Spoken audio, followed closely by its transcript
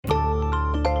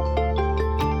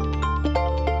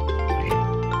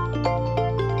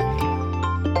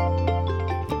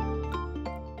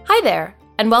Hi there,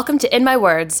 and welcome to In My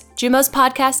Words, Jumo's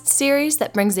podcast series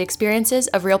that brings the experiences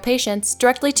of real patients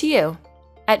directly to you.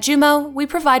 At Jumo, we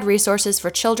provide resources for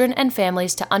children and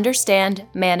families to understand,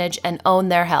 manage, and own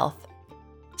their health.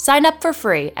 Sign up for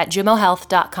free at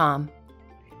jumohealth.com.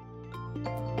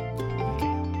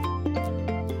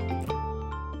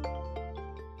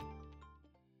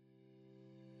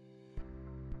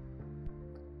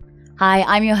 Hi,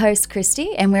 I'm your host,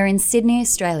 Christy, and we're in Sydney,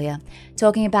 Australia,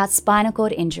 talking about spinal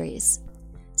cord injuries.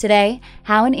 Today,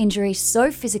 how an injury so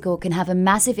physical can have a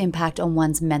massive impact on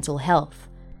one's mental health.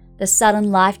 The sudden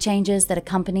life changes that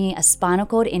accompany a spinal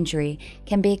cord injury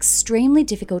can be extremely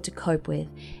difficult to cope with,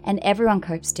 and everyone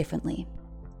copes differently.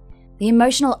 The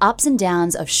emotional ups and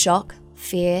downs of shock,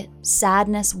 fear,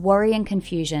 sadness, worry, and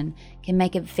confusion can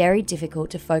make it very difficult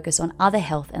to focus on other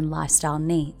health and lifestyle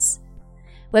needs.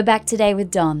 We're back today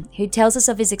with Dom, who tells us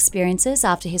of his experiences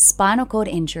after his spinal cord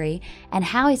injury and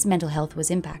how his mental health was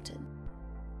impacted.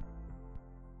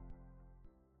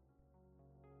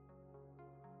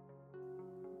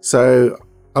 So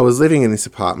I was living in this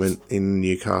apartment in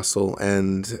Newcastle,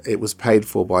 and it was paid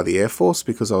for by the Air Force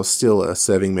because I was still a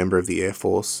serving member of the Air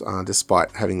Force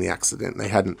despite having the accident. They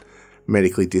hadn't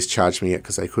medically discharged me yet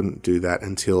because they couldn't do that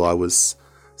until I was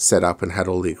set up and had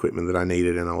all the equipment that I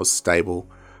needed and I was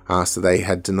stable. So they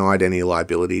had denied any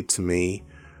liability to me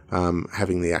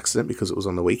having the accident because it was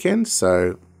on the weekend.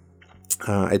 So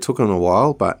it took them a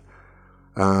while, but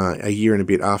a year and a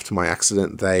bit after my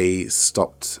accident, they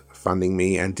stopped funding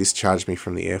me and discharged me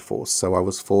from the Air Force. So I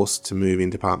was forced to move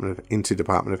into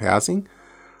Department of Housing.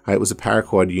 It was a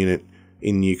paraquad unit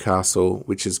in Newcastle,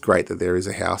 which is great that there is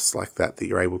a house like that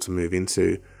you're able to move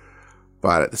into.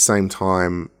 But at the same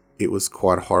time, it was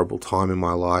quite a horrible time in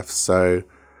my life. So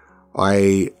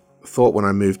I thought when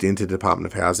I moved into Department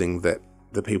of Housing that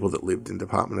the people that lived in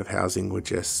Department of Housing were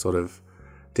just sort of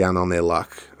down on their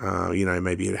luck.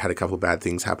 Maybe had a couple of bad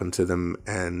things happen to them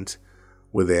and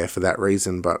were there for that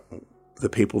reason. But the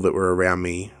people that were around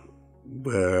me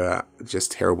were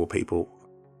just terrible people.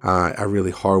 A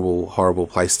really horrible, horrible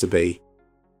place to be.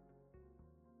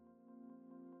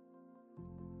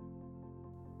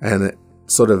 And it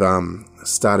sort of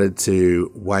started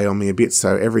to weigh on me a bit.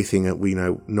 So everything,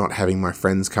 not having my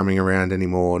friends coming around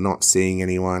anymore, not seeing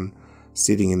anyone,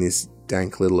 sitting in this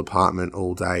dank little apartment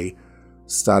all day,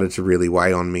 started to really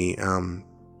weigh on me.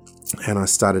 And I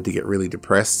started to get really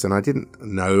depressed, and I didn't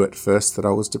know at first that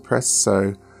I was depressed.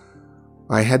 So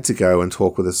I had to go and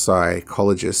talk with a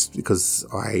psychologist because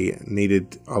I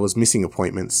was missing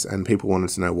appointments, and people wanted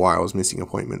to know why I was missing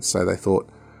appointments. So they thought,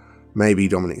 maybe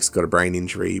Dominic's got a brain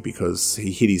injury because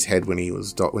he hit his head when he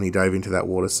dove into that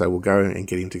water. So we'll go and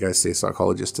get him to go see a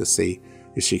psychologist to see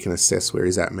if she can assess where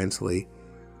he's at mentally.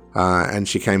 And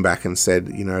she came back and said,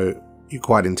 you're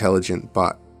quite intelligent,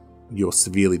 but you're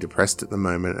severely depressed at the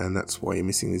moment, and that's why you're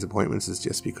missing these appointments, is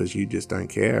just because you just don't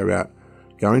care about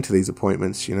going to these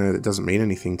appointments. That doesn't mean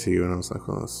anything to you. And I was like,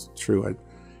 well, that's true. I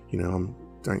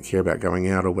don't care about going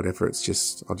out or whatever. It's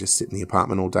just, I'll just sit in the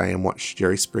apartment all day and watch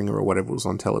Jerry Springer or whatever was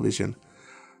on television.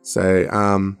 So,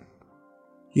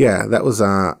 that was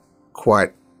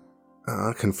quite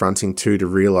confronting too, to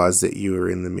realize that you were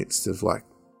in the midst of like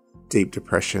deep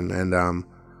depression. And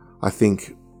I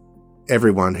think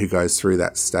everyone who goes through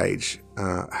that stage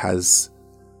has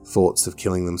thoughts of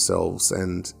killing themselves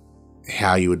and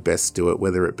how you would best do it,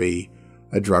 whether it be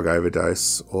a drug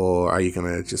overdose, or are you going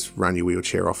to just run your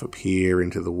wheelchair off a pier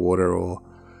into the water, or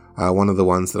one of the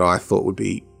ones that I thought would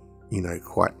be,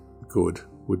 quite good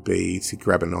would be to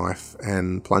grab a knife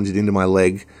and plunge it into my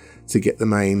leg to get the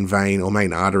main vein or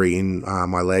main artery in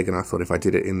my leg. And I thought if I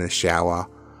did it in the shower,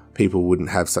 people wouldn't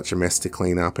have such a mess to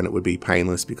clean up, and it would be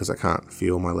painless because I can't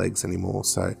feel my legs anymore.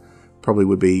 So probably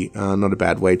would be not a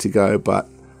bad way to go. But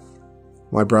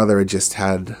my brother had just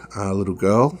had a little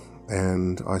girl,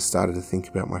 and I started to think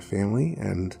about my family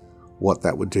and what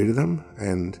that would do to them.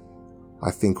 And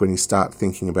I think when you start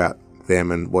thinking about them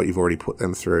and what you've already put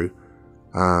them through,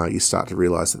 you start to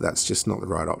realize that that's just not the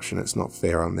right option. It's not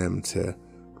fair on them to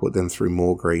put them through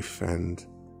more grief. And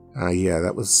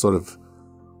that was sort of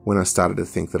when I started to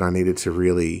think that I needed to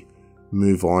really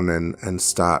move on and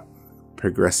start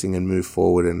progressing and move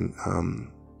forward and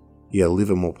live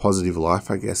a more positive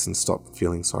life, I guess, and stop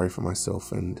feeling sorry for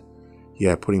myself and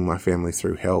putting my family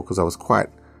through hell, because I was quite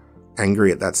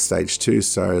angry at that stage too.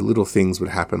 So little things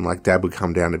would happen, like Dad would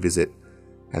come down to visit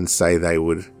and say they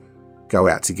would go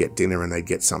out to get dinner and they'd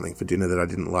get something for dinner that I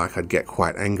didn't like. I'd get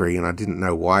quite angry, and I didn't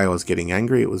know why I was getting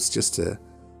angry. It was just a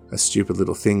stupid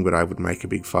little thing, but I would make a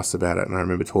big fuss about it. And I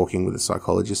remember talking with a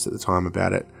psychologist at the time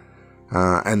about it,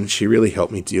 and she really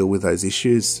helped me deal with those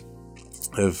issues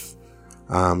of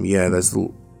those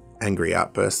little angry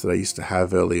outbursts that I used to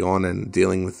have early on, and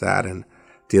dealing with that, and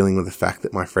dealing with the fact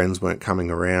that my friends weren't coming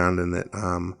around, and that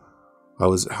I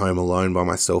was at home alone by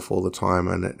myself all the time.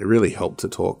 And it really helped to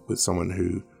talk with someone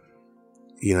who,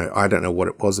 I don't know what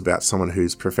it was about someone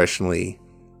who's professionally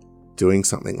doing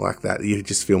something like that. You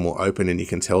just feel more open, and you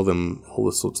can tell them all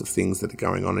the sorts of things that are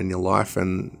going on in your life,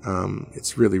 and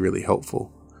it's really, really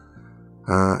helpful.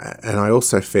 And I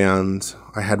also found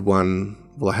I had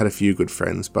a few good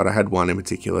friends, but I had one in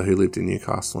particular who lived in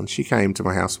Newcastle, and she came to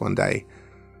my house one day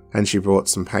and she brought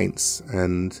some paints,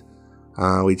 and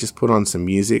we just put on some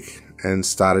music and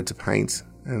started to paint.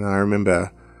 And I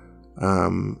remember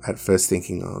at first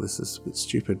thinking, oh, this is a bit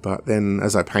stupid, but then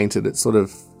as I painted, it sort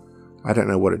of, I don't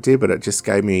know what it did, but it just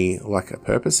gave me like a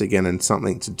purpose again and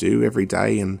something to do every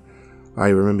day. And I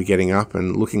remember getting up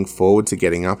and looking forward to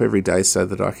getting up every day so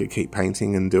that I could keep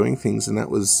painting and doing things. And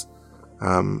that was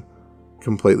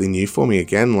completely new for me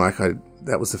again.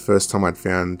 That was the first time I'd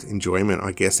found enjoyment,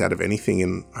 I guess, out of anything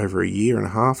in over a year and a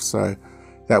half. So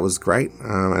that was great.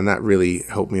 And that really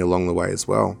helped me along the way as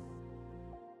well.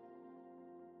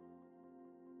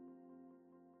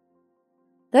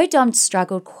 Though Dom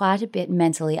struggled quite a bit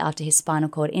mentally after his spinal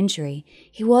cord injury,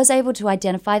 he was able to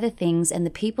identify the things and the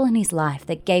people in his life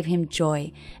that gave him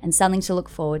joy and something to look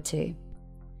forward to.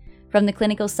 From the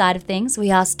clinical side of things, we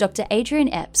asked Dr.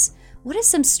 Adrienne Epps, what are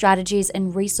some strategies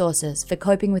and resources for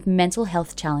coping with mental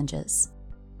health challenges?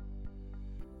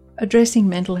 Addressing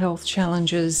mental health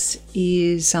challenges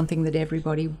is something that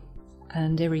everybody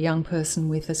and every young person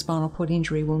with a spinal cord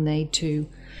injury will need to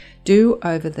do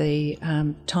over the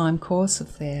time course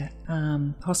of their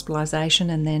hospitalisation,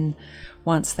 and then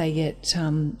once they get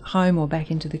home or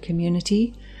back into the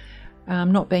community.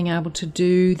 Not being able to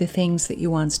do the things that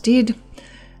you once did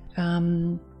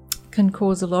can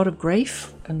cause a lot of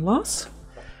grief and loss,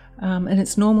 and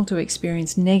it's normal to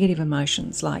experience negative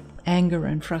emotions like anger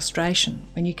and frustration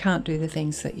when you can't do the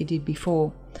things that you did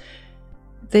before.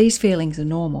 These feelings are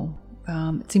normal.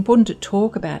 It's important to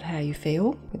talk about how you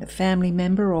feel with a family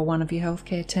member or one of your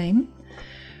healthcare team.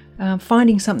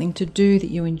 Finding something to do that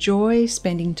you enjoy,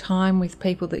 spending time with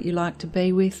people that you like to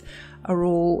be with are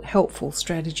all helpful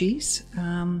strategies.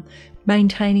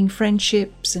 Maintaining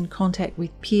friendships and contact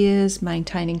with peers,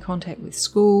 maintaining contact with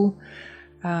school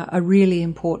are really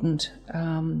important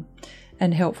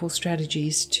and helpful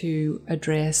strategies to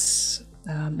address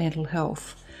mental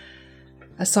health.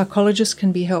 A psychologist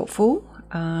can be helpful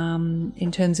in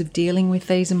terms of dealing with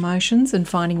these emotions and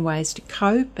finding ways to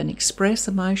cope and express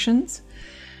emotions.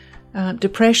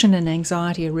 Depression and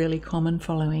anxiety are really common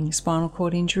following spinal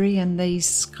cord injury, and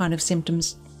these kind of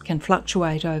symptoms can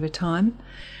fluctuate over time.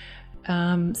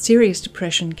 Serious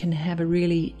depression can have a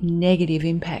really negative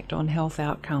impact on health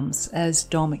outcomes, as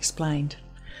Dom explained,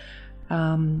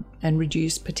 and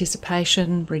reduce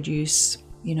participation, reduce,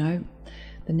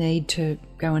 the need to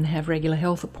go and have regular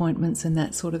health appointments and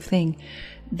that sort of thing.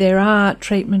 There are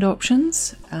treatment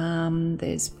options.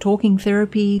 There's talking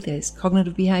therapy, there's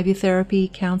cognitive behaviour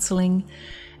therapy, counselling,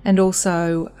 and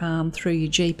also through your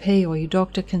GP or your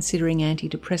doctor considering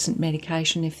antidepressant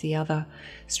medication if the other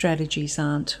strategies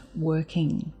aren't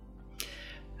working.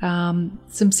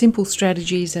 Some simple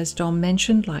strategies, as Dom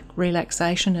mentioned, like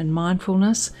relaxation and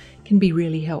mindfulness, can be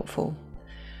really helpful.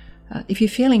 If you're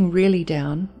feeling really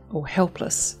down or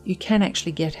helpless, you can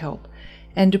actually get help,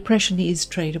 and depression is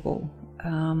treatable.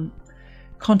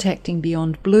 Contacting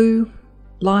Beyond Blue,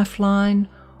 Lifeline,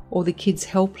 or the Kids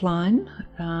Helpline,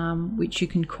 which you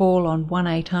can call on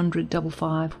 1800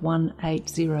 55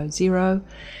 1800,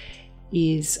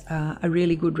 is a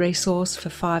really good resource for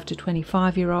 5 to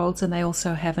 25-year-olds, and they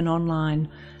also have an online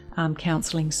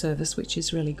counselling service which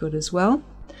is really good as well.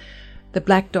 The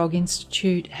Black Dog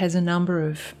Institute has a number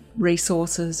of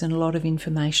resources and a lot of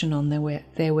information on their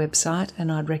website,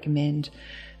 and I'd recommend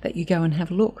that you go and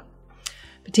have a look,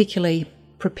 particularly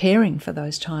preparing for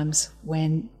those times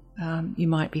when you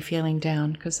might be feeling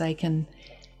down, because they can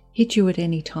hit you at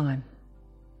any time.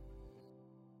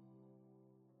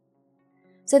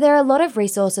 So there are a lot of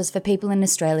resources for people in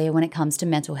Australia when it comes to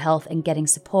mental health and getting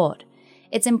support.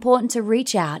 It's important to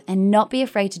reach out and not be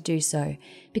afraid to do so,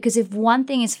 because if one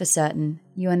thing is for certain,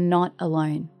 you are not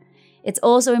alone. It's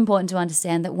also important to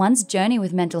understand that one's journey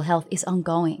with mental health is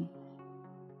ongoing.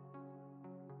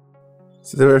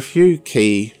 So there are a few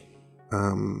key,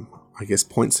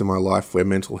 points in my life where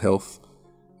mental health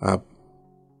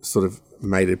sort of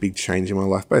made a big change in my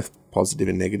life, both positive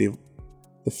and negative.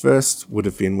 The first would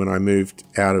have been when I moved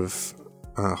out of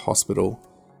hospital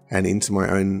and into my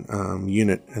own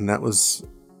unit, and that was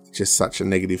just such a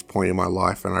negative point in my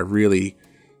life, and I really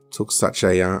took such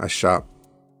a sharp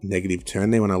negative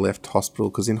turn there when I left hospital,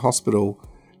 because in hospital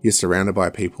you're surrounded by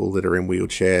people that are in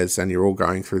wheelchairs and you're all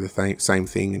going through the same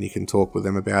thing, and you can talk with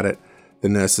them about it. The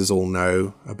nurses all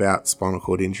know about spinal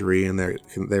cord injury, and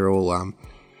they're all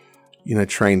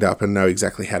trained up and know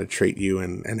exactly how to treat you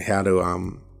and how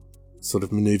to sort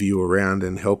of maneuver you around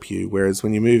and help you. Whereas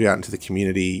when you move out into the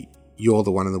community, you're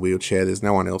the one in the wheelchair. There's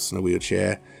no one else in a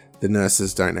wheelchair. The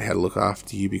nurses don't know how to look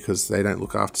after you because they don't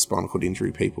look after spinal cord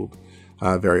injury people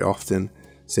very often.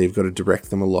 So you've got to direct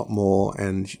them a lot more,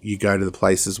 and you go to the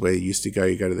places where you used to go.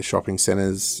 You go to the shopping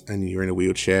centres and you're in a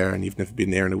wheelchair and you've never been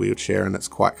there in a wheelchair, and that's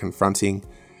quite confronting.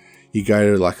 You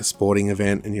go to like a sporting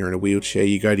event and you're in a wheelchair.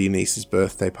 You go to your niece's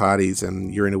birthday parties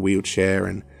and you're in a wheelchair,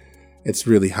 and it's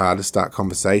really hard to start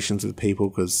conversations with people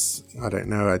because, I don't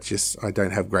know, I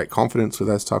don't have great confidence with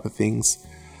those type of things.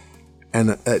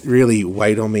 And it really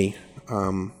weighed on me,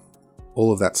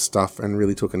 all of that stuff, and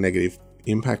really took a negative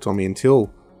impact on me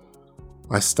until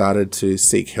I started to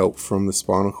seek help from the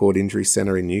Spinal Cord Injury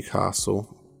Centre in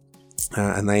Newcastle.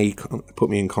 And they put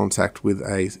me in contact with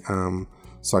a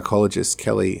psychologist,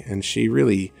 Kelly, and she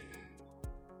really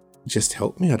just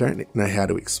helped me. I don't know how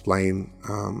to explain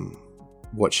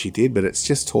what she did, but it's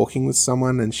just talking with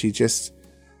someone, and it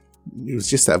was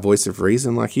just that voice of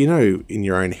reason. Like, in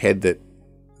your own head that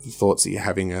the thoughts that you're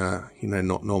having are,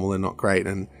 not normal and not great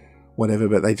and whatever,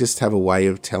 but they just have a way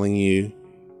of telling you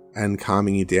and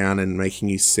calming you down and making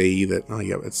you see that,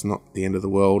 it's not the end of the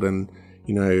world. And,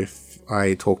 if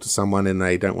I talk to someone and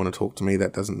they don't want to talk to me,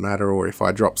 that doesn't matter. Or if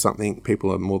I drop something,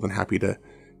 people are more than happy to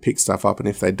pick stuff up. And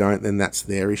if they don't, then that's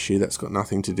their issue. That's got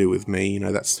nothing to do with me.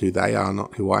 That's who they are,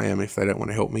 not who I am, if they don't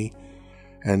want to help me.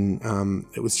 And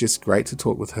it was just great to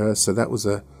talk with her. So that was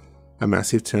a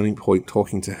massive turning point,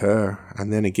 talking to her.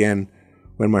 And then again,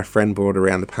 when my friend brought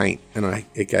around the paint, and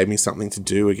it gave me something to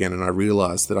do again, and I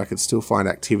realized that I could still find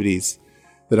activities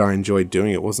that I enjoyed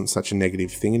doing. It wasn't such a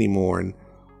negative thing anymore, and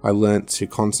I learnt to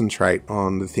concentrate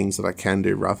on the things that I can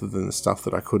do rather than the stuff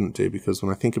that I couldn't do, because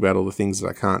when I think about all the things that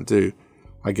I can't do,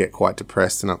 I get quite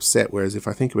depressed and upset, whereas if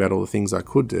I think about all the things I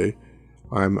could do,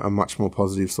 I'm a much more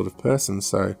positive sort of person.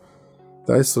 So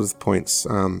those sort of points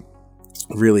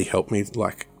really helped me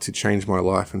to change my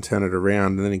life and turn it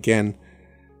around. And then again,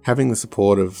 having the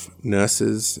support of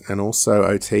nurses and also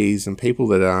OTs and people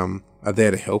that are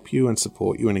there to help you and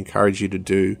support you and encourage you to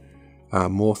do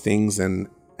more things and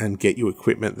get you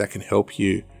equipment that can help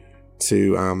you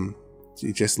to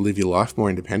just live your life more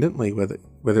independently,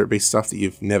 whether it be stuff that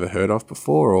you've never heard of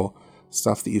before or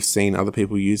stuff that you've seen other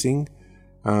people using.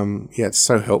 It's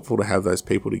so helpful to have those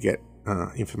people to get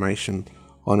information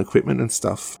on equipment and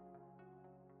stuff.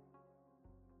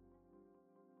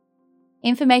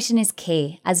 Information is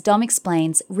key. As Dom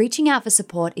explains, reaching out for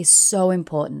support is so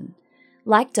important.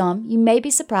 Like Dom, you may be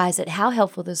surprised at how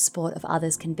helpful the support of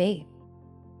others can be.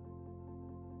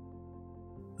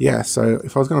 Yeah, so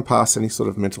if I was going to pass any sort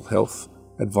of mental health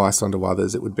advice on to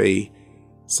others, it would be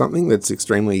something that's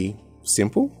extremely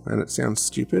simple, and it sounds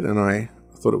stupid, and I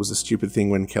thought it was a stupid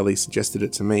thing when Kelly suggested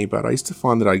it to me, but I used to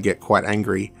find that I'd get quite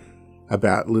angry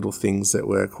about little things that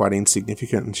were quite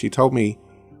insignificant, and she told me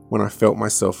when I felt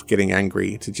myself getting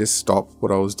angry to just stop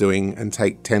what I was doing and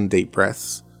take 10 deep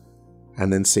breaths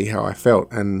and then see how I felt.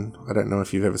 And I don't know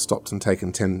if you've ever stopped and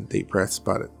taken 10 deep breaths,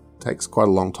 but it takes quite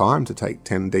a long time to take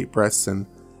 10 deep breaths, and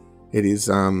it is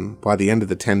by the end of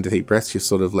the 10 deep breaths, you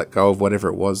sort of let go of whatever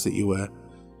it was that you were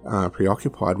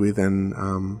preoccupied with, and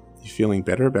you're feeling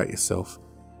better about yourself,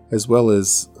 as well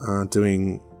as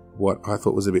doing what I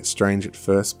thought was a bit strange at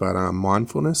first, but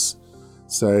mindfulness.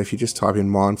 So if you just type in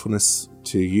mindfulness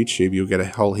to YouTube, you'll get a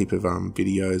whole heap of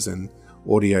videos and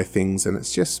audio things, and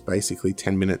it's just basically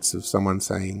 10 minutes of someone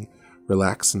saying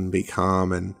relax and be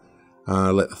calm and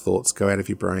let the thoughts go out of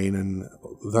your brain. And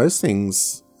those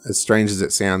things, as strange as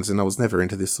it sounds, and I was never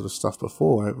into this sort of stuff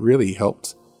before, it really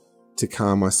helped to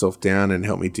calm myself down and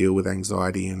help me deal with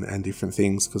anxiety and different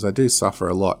things, because I do suffer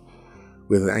a lot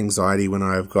with anxiety when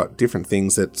I've got different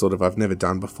things that sort of I've never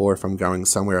done before, if I'm going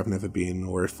somewhere I've never been,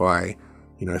 or if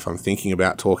if I'm thinking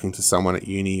about talking to someone at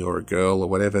uni or a girl or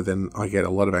whatever, then I get a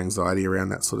lot of anxiety around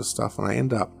that sort of stuff,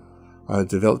 and I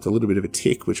developed a little bit of a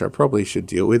tic, which I probably should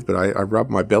deal with, but I rub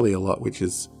my belly a lot, which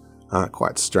is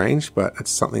quite strange, but it's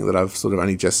something that I've sort of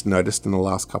only just noticed in the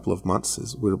last couple of months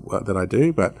that I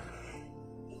do. But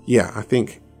yeah, I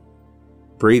think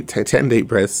 10 deep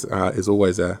breaths is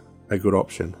always a good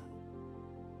option.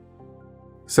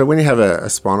 So when you have a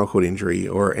spinal cord injury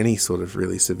or any sort of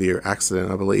really severe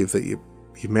accident, I believe that you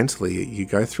mentally, you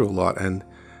go through a lot, and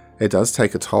it does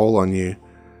take a toll on you.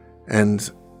 And,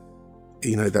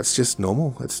 that's just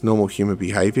normal. It's normal human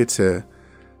behavior to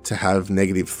have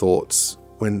negative thoughts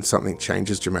when something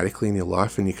changes dramatically in your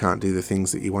life and you can't do the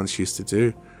things that you once used to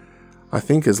do. I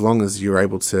think as long as you're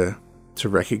able to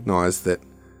recognize that,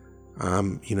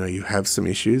 you have some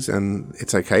issues and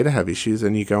it's okay to have issues,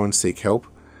 and you go and seek help.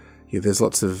 There's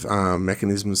lots of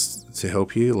mechanisms to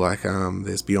help you, like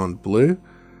there's Beyond Blue,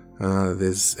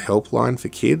 there's Helpline for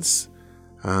kids,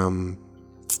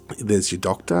 there's your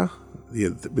doctor,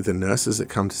 with the nurses that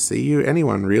come to see you.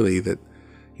 Anyone really that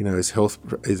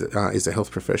is a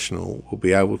health professional will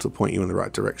be able to point you in the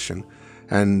right direction.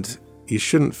 And you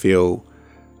shouldn't feel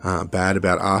bad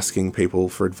about asking people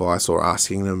for advice or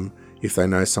asking them if they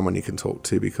know someone you can talk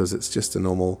to, because it's just a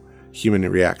normal human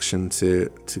reaction to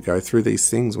go through these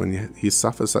things. When you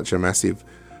suffer such a massive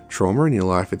trauma in your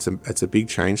life, it's a big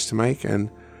change to make,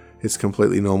 and it's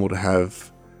completely normal to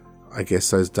have, I guess,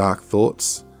 those dark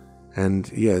thoughts.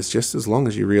 And yeah, it's just as long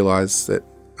as you realize that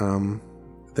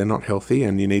they're not healthy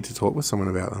and you need to talk with someone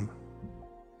about them.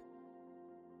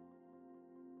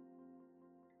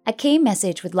 A key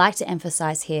message we'd like to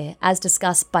emphasise here, as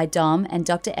discussed by Dom and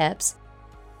Dr. Epps: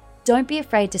 don't be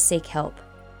afraid to seek help.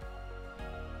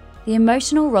 The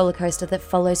emotional rollercoaster that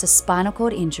follows a spinal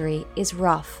cord injury is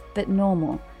rough but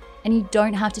normal, and you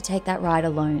don't have to take that ride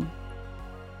alone.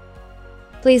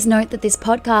 Please note that this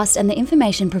podcast and the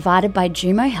information provided by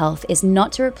Jumo Health is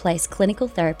not to replace clinical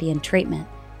therapy and treatment.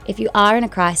 If you are in a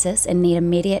crisis and need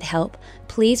immediate help,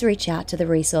 please reach out to the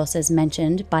resources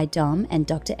mentioned by Dom and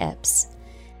Dr. Epps.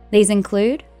 These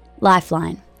include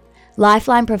Lifeline.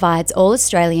 Lifeline provides all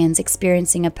Australians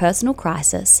experiencing a personal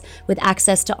crisis with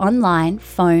access to online,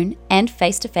 phone, and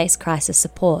face-to-face crisis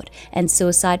support and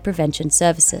suicide prevention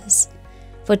services.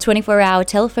 For 24-hour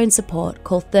telephone support,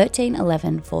 call 13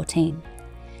 11 14.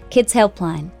 Kids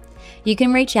Helpline. You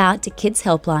can reach out to Kids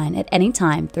Helpline at any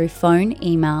time through phone,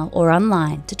 email, or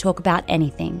online to talk about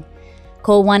anything.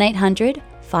 Call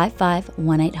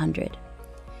 1-800-55-1800.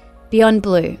 Beyond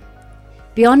Blue.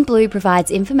 Beyond Blue provides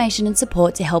information and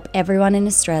support to help everyone in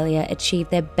Australia achieve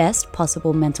their best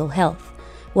possible mental health,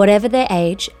 whatever their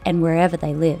age and wherever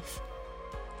they live.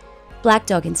 Black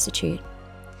Dog Institute.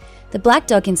 The Black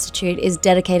Dog Institute is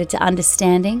dedicated to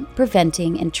understanding,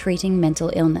 preventing, and treating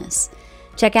mental illness.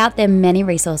 Check out their many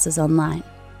resources online.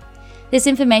 This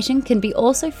information can be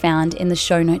also found in the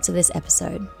show notes of this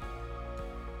episode.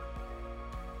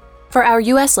 For our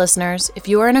U.S. listeners, if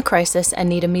you are in a crisis and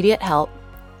need immediate help,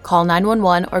 call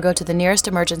 911 or go to the nearest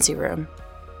emergency room.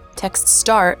 Text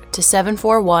START to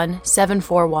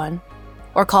 741-741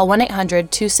 or call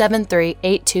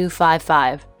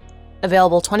 1-800-273-8255.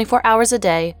 Available 24 hours a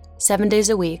day, 7 days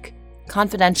a week,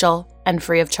 confidential, and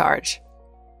free of charge.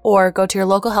 Or go to your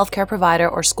local healthcare provider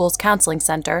or school's counseling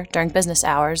center during business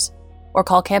hours, or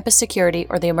call campus security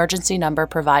or the emergency number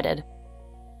provided.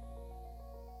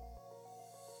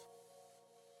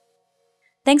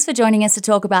 Thanks for joining us to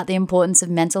talk about the importance of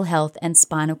mental health and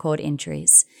spinal cord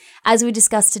injuries. As we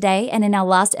discussed today and in our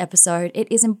last episode, it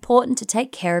is important to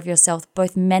take care of yourself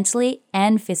both mentally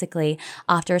and physically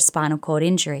after a spinal cord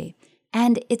injury,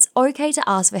 and it's okay to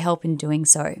ask for help in doing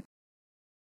so.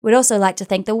 We'd also like to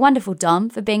thank the wonderful Dom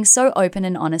for being so open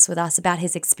and honest with us about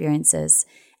his experiences,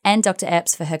 and Dr.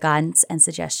 Epps for her guidance and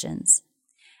suggestions.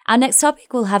 Our next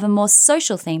topic will have a more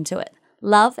social theme to it: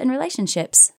 love and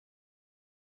relationships.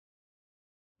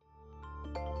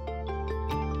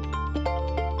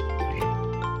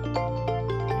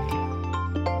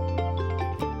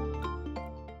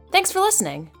 Thanks for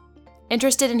listening.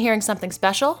 Interested in hearing something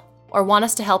special or want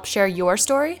us to help share your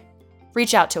story?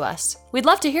 Reach out to us. We'd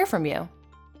love to hear from you.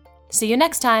 See you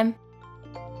next time.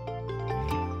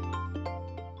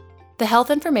 The health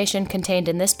information contained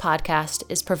in this podcast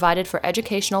is provided for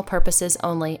educational purposes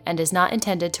only and is not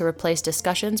intended to replace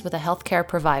discussions with a healthcare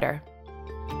provider.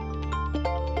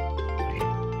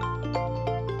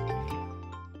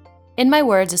 In My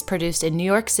Words is produced in New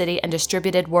York City and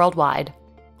distributed worldwide.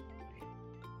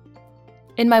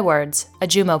 In My Words, a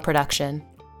Jumo production.